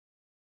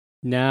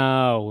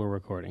Now we're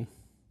recording.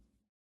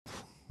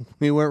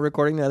 We weren't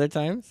recording the other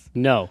times?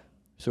 No.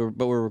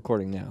 But we're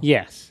recording now.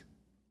 Yes.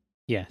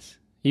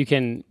 You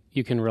can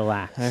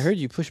relax. I heard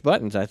you push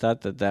buttons. I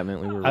thought that meant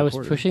we were recording. I was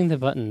pushing the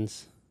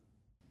buttons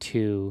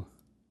to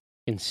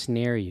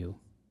ensnare you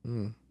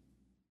in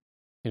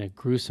a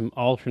gruesome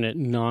alternate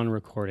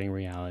non-recording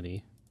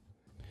reality.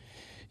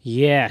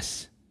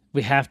 Yes.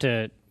 We have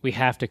to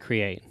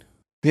create.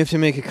 We have to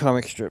make a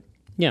comic strip.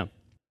 Yeah.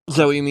 Is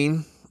that what you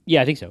mean?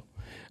 Yeah, I think so.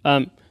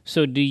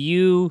 So do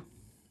you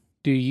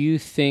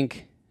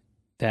think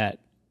that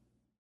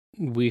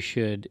we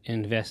should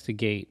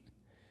investigate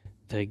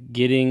the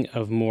getting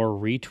of more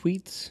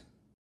retweets?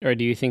 Or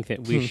do you think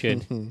that we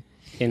should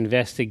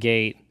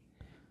investigate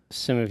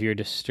some of your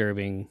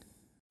disturbing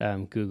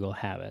Google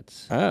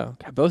habits? Oh,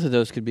 both of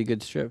those could be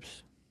good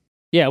strips.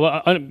 Yeah,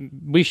 well,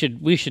 we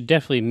should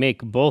definitely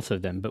make both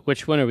of them, but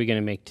which one are we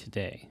going to make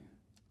today?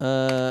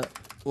 Why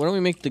don't we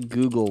make the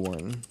Google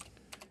one?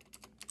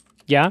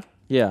 Yeah?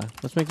 Yeah,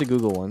 let's make the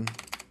Google one.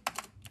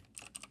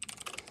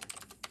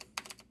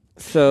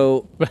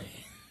 So...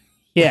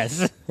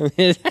 Yes.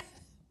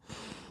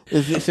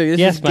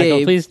 Yes,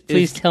 Michael,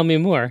 please tell me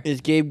more. Is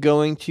Gabe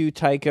going to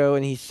Tycho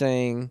and he's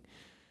saying,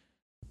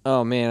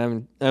 "Oh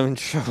man, I'm in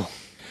trouble"?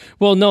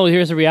 Well, no.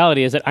 Here's the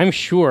reality: is that I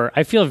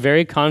feel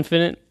very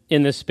confident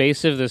in the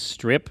space of the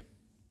strip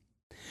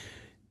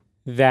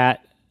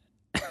that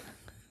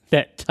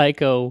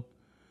Tycho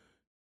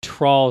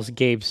trawls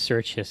Gabe's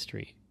search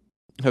history.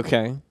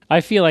 Okay. I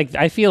feel like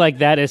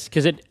that is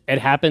because it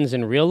happens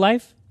in real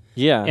life.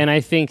 Yeah. And I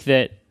think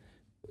that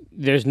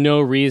there's no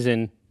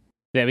reason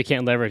that we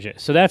can't leverage it.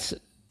 So that's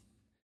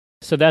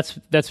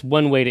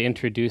one way to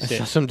introduce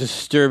it. Some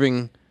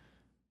disturbing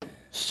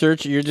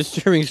search. Your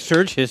disturbing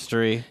search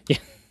history. Yeah.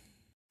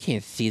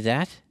 Can't see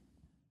that.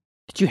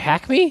 Did you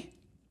hack me?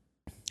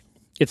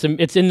 It's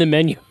in the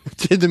menu.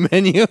 It's in the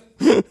menu.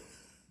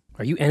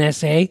 Are you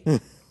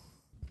NSA?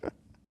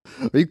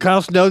 Are you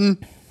Kyle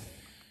Snowden?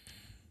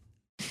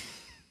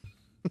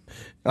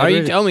 Are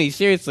you? Tell me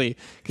seriously,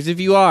 because if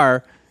you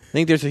are, I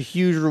think there's a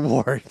huge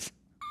reward.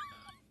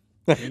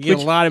 You get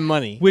a lot of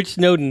money. Which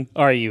Snowden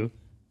are you?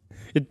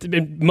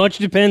 It much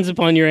depends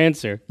upon your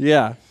answer.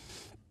 Yeah.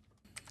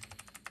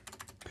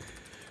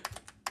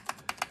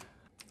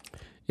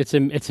 It's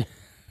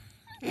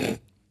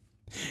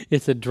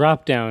a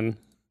drop down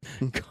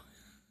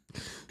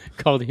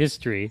called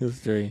history.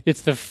 History.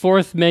 It's the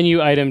fourth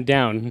menu item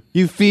down.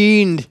 You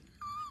fiend!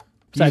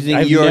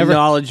 Using your never,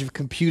 knowledge of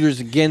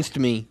computers against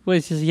me. Well,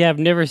 it's just, I've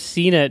never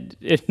seen it.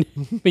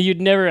 But you'd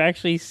never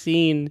actually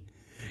seen.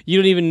 You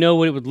don't even know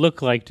what it would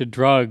look like to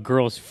draw a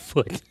girl's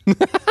foot.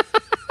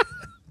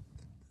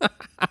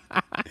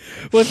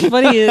 What's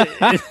funny is...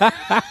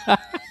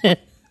 But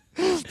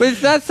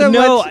it's not so much...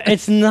 No,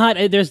 it's not.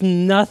 There's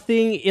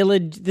nothing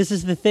This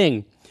is the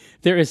thing.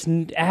 There is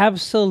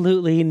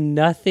absolutely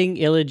nothing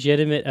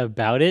illegitimate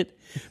about it,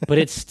 but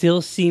it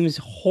still seems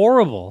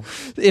horrible.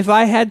 If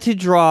I had to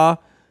draw...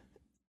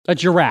 A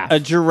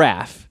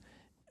giraffe.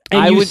 And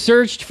I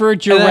searched for a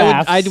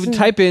giraffe. I would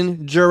type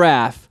in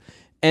giraffe,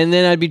 and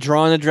then I'd be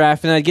drawing a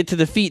giraffe, and I'd get to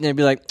the feet, and I'd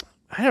be like,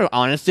 I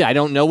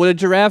don't know what a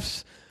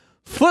giraffe's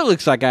foot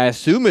looks like. I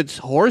assume it's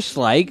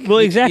horse-like. Well,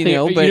 exactly.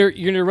 But you're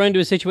going to run into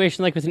a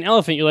situation like with an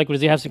elephant. You're like,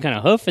 does he have some kind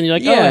of hoof? And you're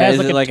like, yeah, oh, it has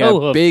is like it a toe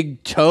a hoof.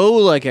 big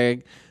toe,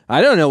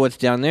 I don't know what's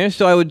down there.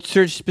 So I would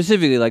search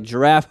specifically like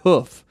giraffe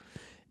hoof,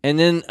 and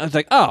then I was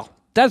like, oh,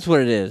 that's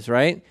what it is,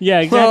 right? Yeah,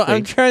 exactly. Well,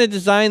 I'm trying to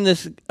design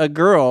a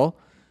girl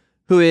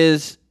who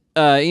is,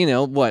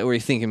 what were you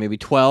thinking? Maybe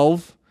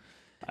 12.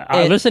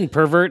 Listen,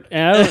 pervert.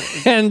 And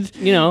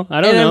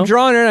I don't know. I'm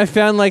drawing her, and I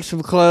found like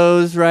some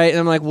clothes, right? And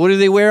I'm like, what do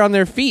they wear on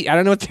their feet? I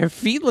don't know what their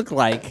feet look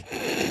like.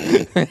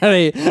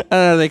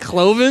 Are they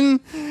cloven?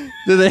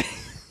 Do they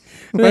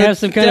have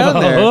some kind of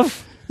a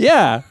hoof?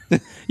 Yeah.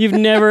 You've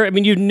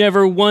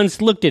never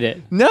once looked at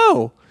it.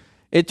 No.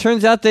 It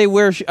turns out they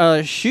wear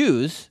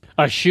shoes.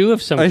 A shoe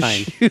of some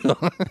kind. Shoe.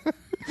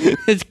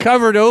 It's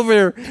covered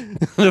over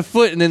the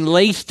foot and then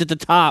laced at the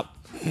top.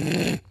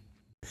 So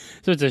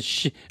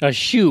it's a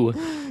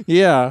shoe.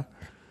 Yeah.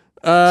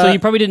 So you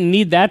probably didn't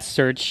need that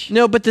search.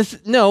 No, but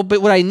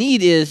what I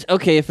need is,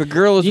 okay, if a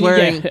girl is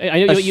wearing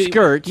a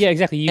skirt. Yeah,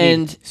 exactly.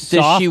 Does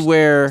she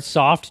wear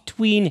soft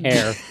tween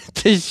hair?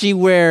 Does she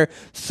wear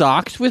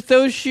socks with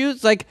those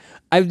shoes? Like,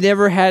 I've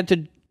never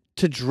had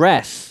to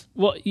dress.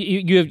 Well,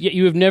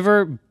 you have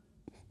never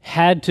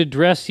had to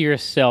dress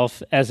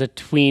yourself as a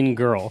tween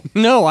girl.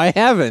 No, I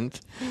haven't.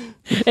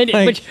 And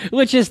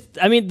which is,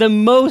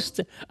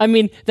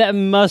 that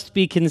must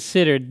be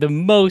considered the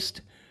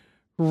most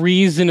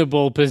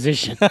reasonable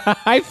position.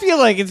 I feel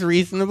like it's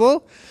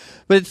reasonable,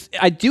 but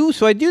I do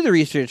the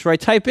research where I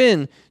type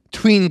in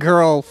tween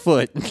girl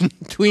foot,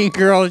 tween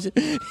girl,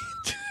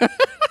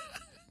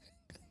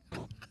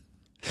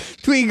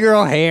 tween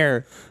girl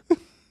hair.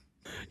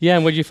 Yeah,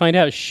 and what'd you find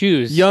out?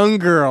 Shoes. Young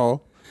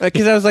girl.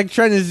 Because I was like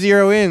trying to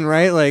zero in,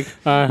 right? Like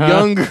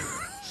young girl,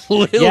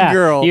 little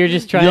girl. You're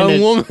just trying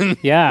young woman.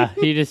 Yeah,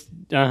 you just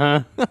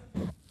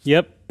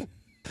Yep.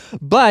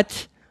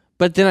 But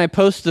then I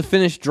post the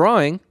finished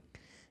drawing,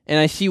 and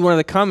I see one of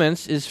the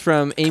comments is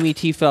from Amy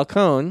T.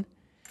 Falcone,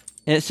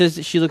 and it says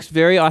that she looks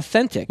very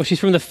authentic. Well, she's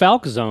from the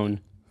Falk Zone.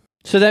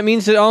 So that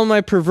means that all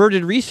my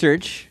perverted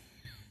research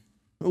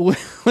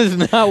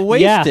was not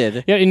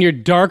wasted. Yeah, in your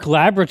dark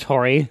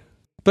laboratory.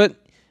 But,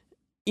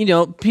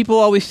 people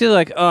always say,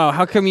 like, oh,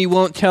 how come you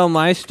won't tell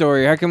my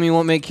story? How come you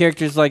won't make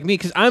characters like me?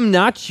 Because I'm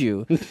not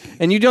you.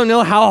 And you don't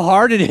know how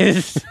hard it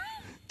is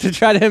to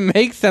try to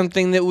make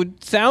something that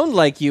would sound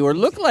like you or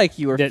look like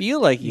you or feel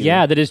like you.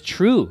 Yeah, that is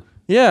true.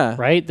 Yeah.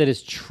 Right? That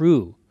is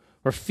true.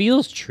 Or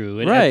feels true,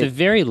 Right. at the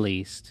very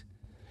least.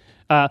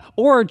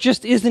 Or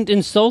just isn't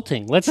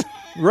insulting. Let's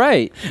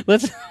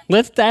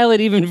dial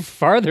it even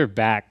farther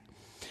back.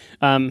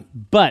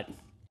 But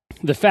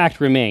the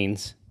fact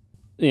remains,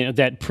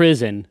 that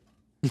prison,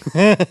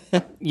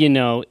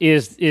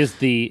 is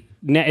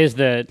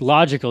the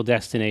logical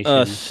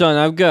destination. Son,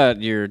 I've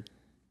got your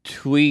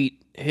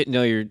tweet,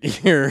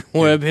 your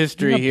web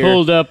history here.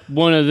 Pulled up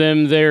one of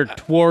them there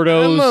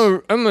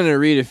twardos. I'm gonna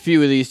read a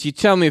few of these. You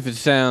tell me if it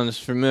sounds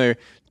familiar.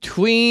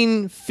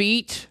 Tween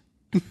feet.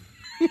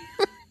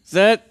 Does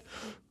that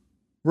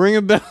ring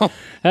a bell?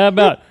 How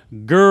about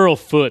girl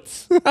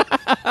foots?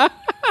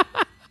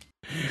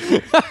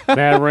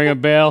 That ring a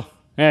bell?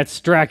 That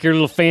strike your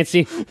little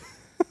fancy?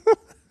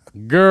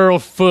 Girl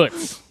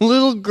foots.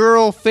 Little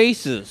girl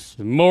faces.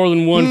 More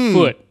than one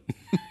foot.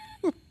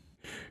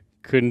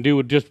 Couldn't do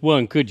with just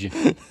one, could you?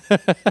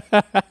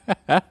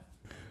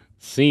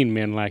 Seen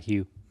men like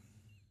you.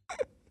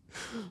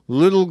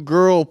 Little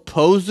girl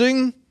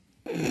posing?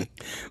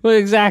 Well,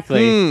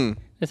 exactly.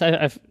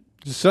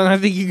 Son, I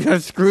think you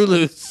got screw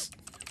loose.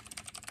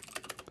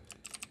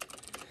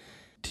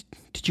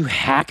 Did you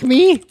hack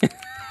me?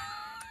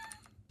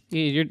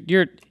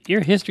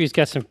 Your history's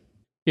got some.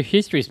 Your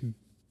history's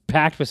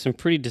packed with some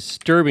pretty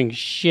disturbing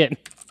shit.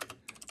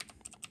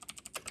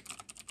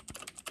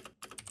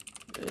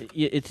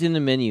 It's in the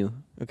menu.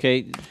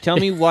 Okay, tell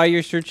me why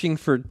you're searching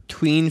for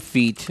tween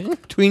feet,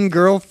 tween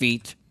girl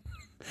feet.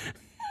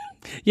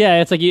 Yeah,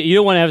 it's like you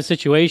don't want to have a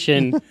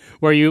situation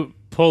where you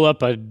pull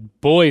up a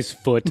boy's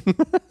foot.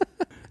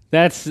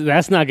 That's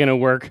not gonna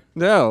work.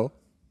 No.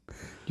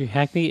 You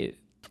hack me.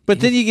 But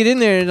then you get in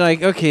there and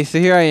like, okay, so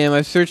here I am.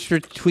 I've searched for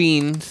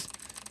tween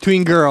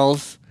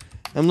girls.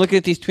 I'm looking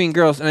at these tween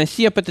girls, and I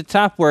see up at the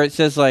top where it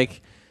says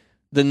like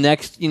the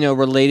next,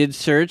 related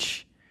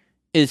search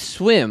is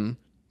swim,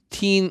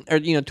 tween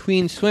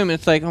swim.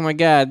 It's like, oh my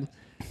god,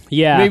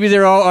 yeah, maybe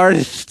they're all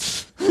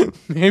artists.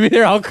 Maybe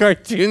they're all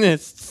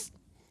cartoonists.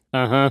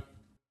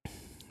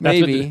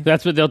 Maybe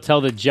that's what they'll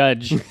tell the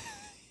judge.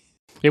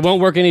 It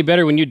won't work any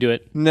better when you do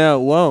it. No,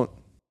 it won't.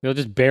 They'll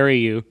just bury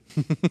you.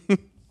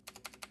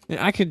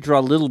 I could draw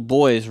little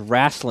boys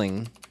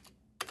wrestling.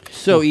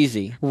 So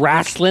easy.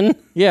 Wrestling?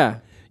 Yeah.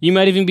 You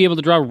might even be able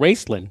to draw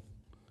wrestling.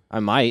 I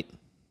might.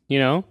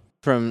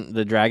 From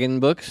the dragon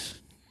books?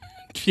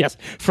 Yes,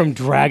 from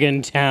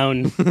Dragon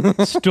Town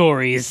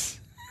stories.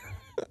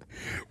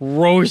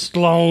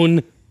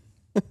 Roastloan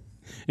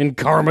and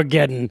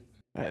Carmageddon.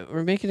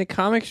 We're making a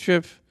comic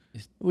strip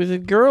with a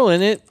girl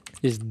in it.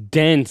 Is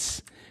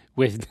dense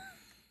with...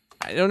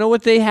 I don't know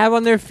what they have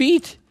on their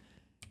feet.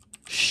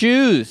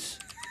 Shoes.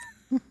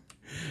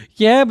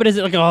 Yeah, but is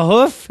it like a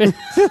hoof?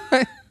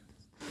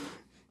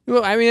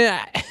 Well, I mean...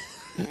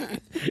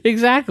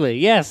 Exactly,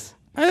 yes.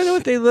 I don't know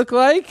what they look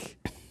like.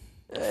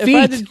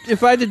 Feet.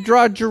 If I had to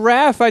draw a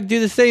giraffe, I'd do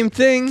the same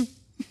thing.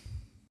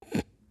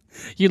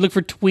 You look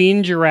for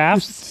tween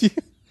giraffes? You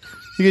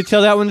could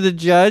tell that one to the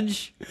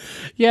judge.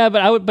 Yeah,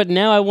 but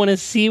now I want to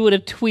see what a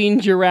tween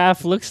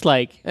giraffe looks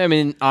like. I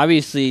mean,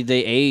 obviously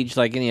they age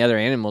like any other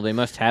animal. They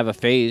must have a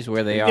phase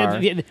where they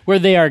are. Where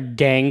they are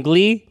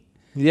gangly.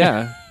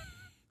 Yeah.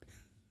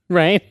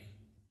 Right?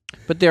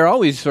 But they're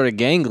always sort of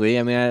gangly.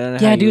 I mean, I don't know.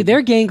 Yeah, dude,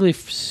 they're gangly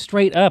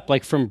straight up,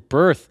 like from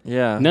birth.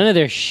 Yeah. None of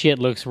their shit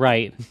looks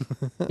right.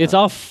 It's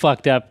all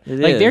fucked up. It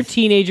they're is.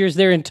 teenagers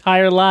their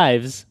entire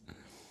lives.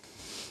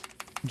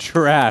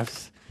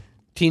 Giraffes.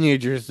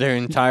 Teenagers their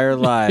entire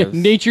lives.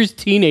 Nature's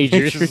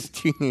teenagers. Nature's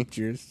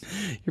teenagers.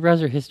 Your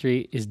browser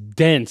history is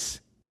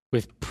dense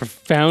with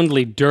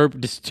profoundly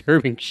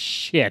disturbing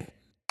shit.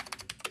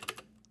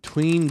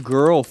 Tween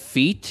girl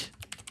feet?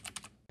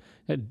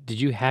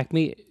 Did you hack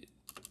me?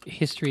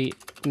 History?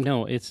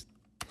 No, it's...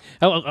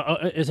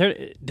 is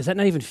there? Does that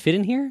not even fit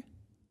in here?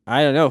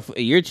 I don't know.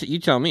 You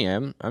tell me.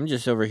 I'm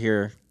just over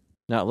here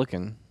not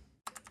looking.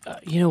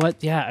 You know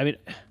what? Yeah, I mean...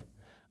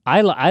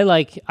 I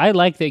like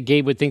that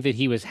Gabe would think that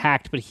he was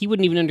hacked, but he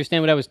wouldn't even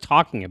understand what I was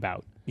talking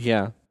about.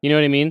 Yeah. You know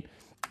what I mean?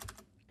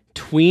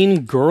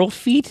 Tween girl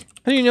feet?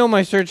 How do you know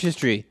my search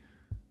history?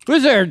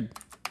 Wizard!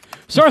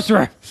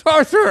 Sorcerer!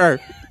 Sorcerer!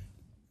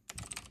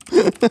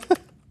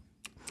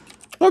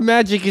 What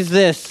magic is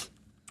this?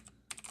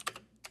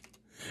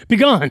 Be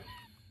gone!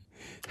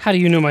 How do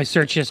you know my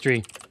search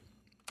history?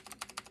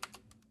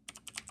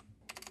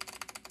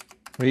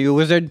 Are you a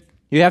wizard?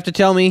 You have to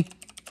tell me.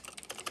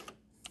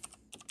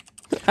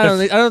 I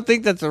don't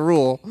think that's a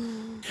rule.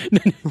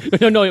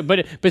 No,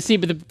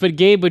 but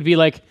Gabe would be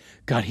like,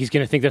 God, he's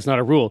gonna think that's not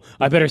a rule.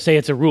 I better say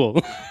it's a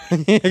rule.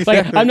 Exactly.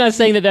 Like, I'm not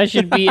saying that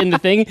should be in the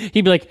thing.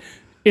 He'd be like,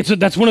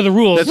 that's one of the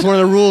rules. That's one of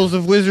the rules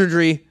of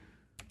wizardry.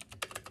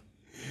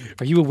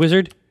 Are you a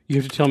wizard? You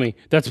have to tell me.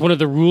 That's one of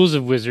the rules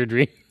of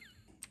wizardry.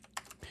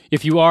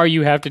 If you are,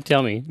 you have to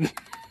tell me.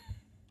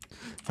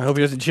 I hope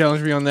he doesn't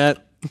challenge me on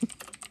that.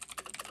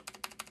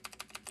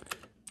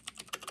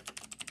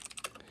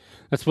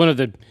 That's one of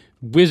the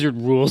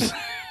wizard rules.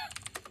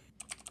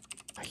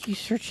 Are you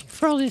searching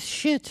for all this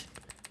shit?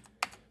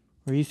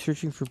 Or are you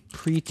searching for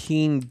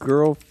preteen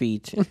girl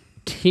feet?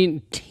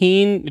 Tween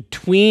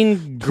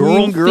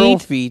girl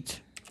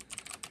feet.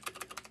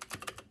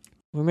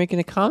 We're making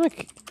a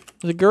comic.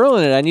 There's a girl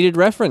in it. I needed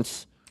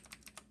reference.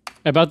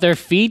 About their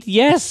feet?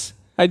 Yes.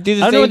 I do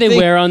the I don't same know what they thing.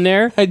 wear on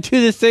there. I'd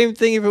do the same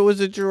thing if it was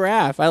a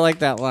giraffe. I like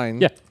that line.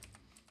 Yeah.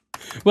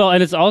 Well,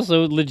 and it's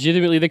also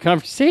legitimately the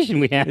conversation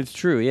we had. It's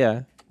true,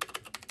 yeah.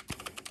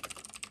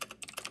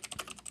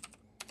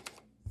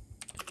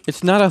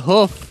 It's not a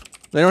hoof.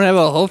 They don't have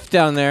a hoof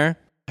down there.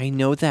 I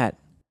know that.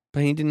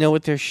 But I need to know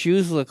what their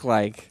shoes look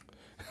like.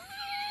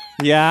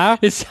 Yeah?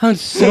 It sounds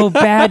so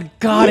bad.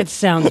 God, it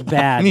sounds I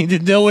bad. need to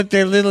know what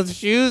their little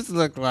shoes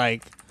look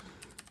like.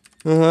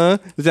 Uh-huh.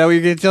 Is that what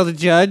you're going to tell the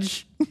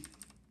judge?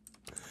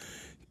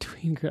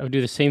 Tween girl, I would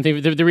do the same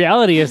thing. The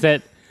reality is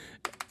that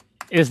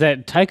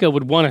Taika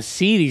would want to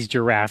see these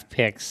giraffe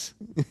pics.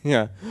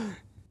 Yeah.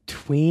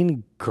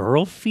 Tween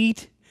girl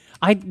feet?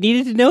 I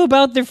needed to know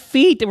about their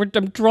feet.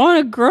 I'm drawing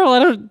a girl. I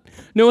don't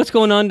know what's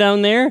going on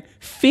down there.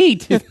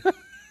 Feet.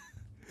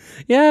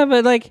 Yeah,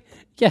 but like,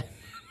 yeah.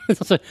 I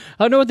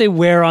don't know what they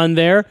wear on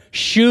there.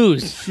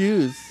 Shoes.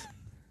 Shoes.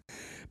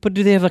 But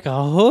do they have like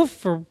a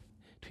hoof or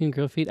tween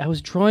girl feet? I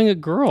was drawing a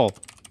girl.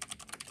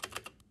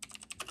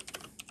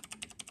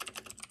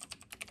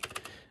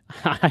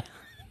 I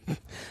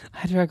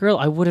had to draw a girl.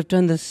 I would have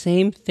done the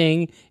same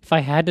thing if I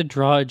had to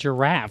draw a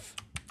giraffe.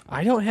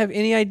 I don't have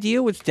any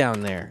idea what's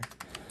down there.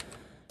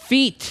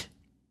 Feet.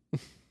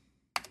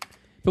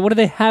 But what do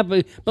they have?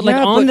 But like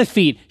on the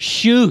feet,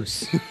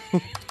 shoes.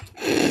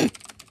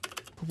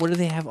 What do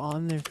they have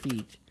on their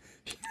feet?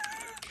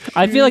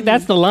 I feel like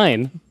that's the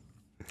line.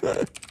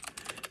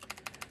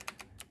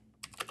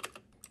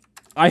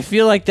 I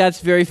feel like that's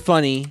very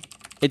funny.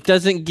 It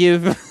doesn't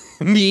give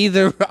me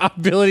the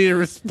ability to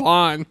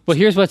respond. Well,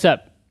 here's what's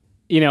up.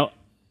 You know,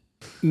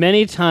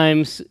 many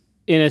times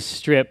in a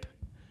strip,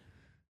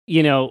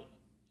 you know,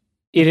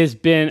 it has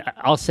been,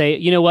 I'll say,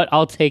 you know what,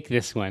 I'll take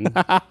this one.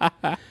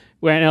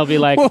 Where I'll be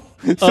like,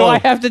 so I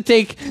have to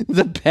take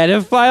the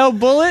pedophile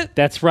bullet?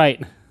 That's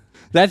right.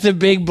 That's a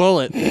big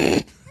bullet.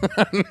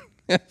 I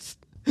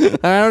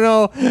don't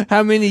know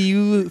how many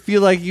you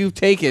feel like you've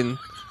taken,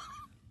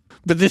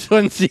 but this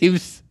one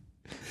seems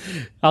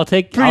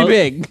pretty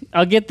big.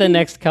 I'll get the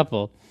next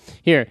couple.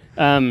 Here,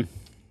 I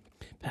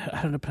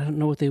don't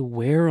know what they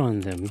wear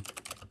on them.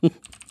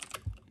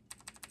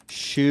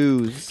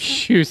 Shoes.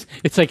 Shoes.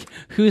 It's like,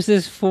 who's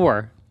this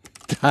for?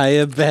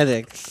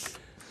 Diabetics.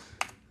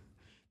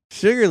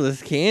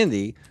 Sugarless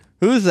candy.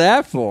 Who's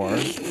that for?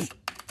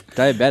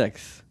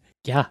 Diabetics.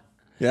 Yeah.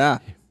 Yeah.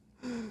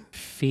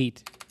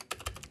 Feet.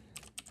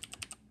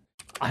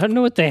 I don't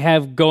know what they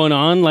have going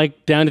on,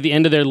 like down to the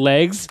end of their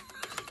legs.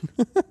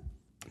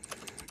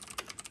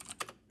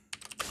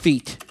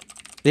 Feet.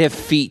 They have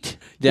feet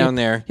down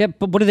there. Yeah,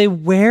 but what do they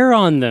wear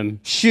on them?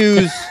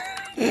 Shoes.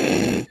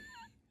 I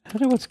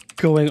don't know what's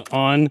going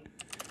on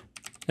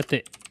at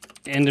the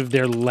end of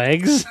their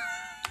legs.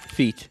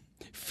 Feet.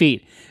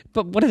 Feet.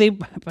 But what do they...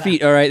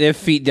 Feet, all right. They have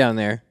feet down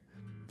there.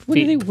 What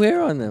do Feet. they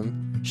wear on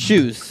them?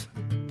 Shoes.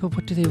 But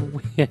what do they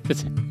wear?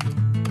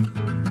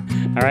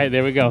 All right,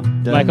 there we go.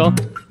 Done. Michael,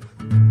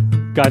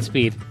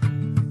 Godspeed.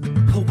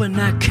 But when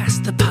I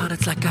cast the pot,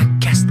 it's like I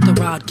cast the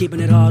rod, keeping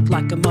it hard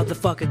like a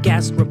motherfucker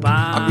gas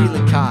robot. I'm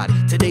reeling cod,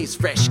 today's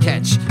fresh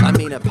catch. I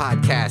mean a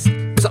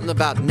podcast, something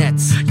about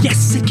nets.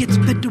 Yes, it gets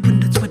better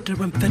when it's winter.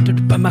 I'm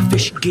fettered by my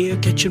fish gear,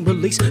 catch and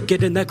release,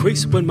 get in that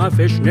crease when my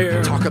fish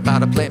near. Talk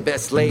about a plant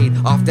best laid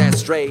off that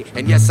stray.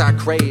 And yes, I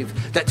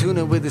crave that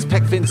tuna with his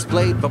pec fin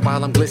splayed. But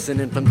while I'm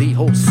glistening from the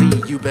whole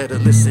sea, you better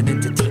listen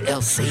into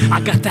TLC.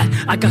 I got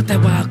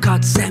that wild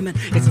caught salmon.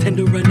 It's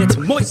tender and it's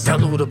moist.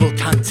 Downloadable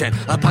content,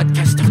 a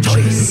podcast of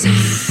choice.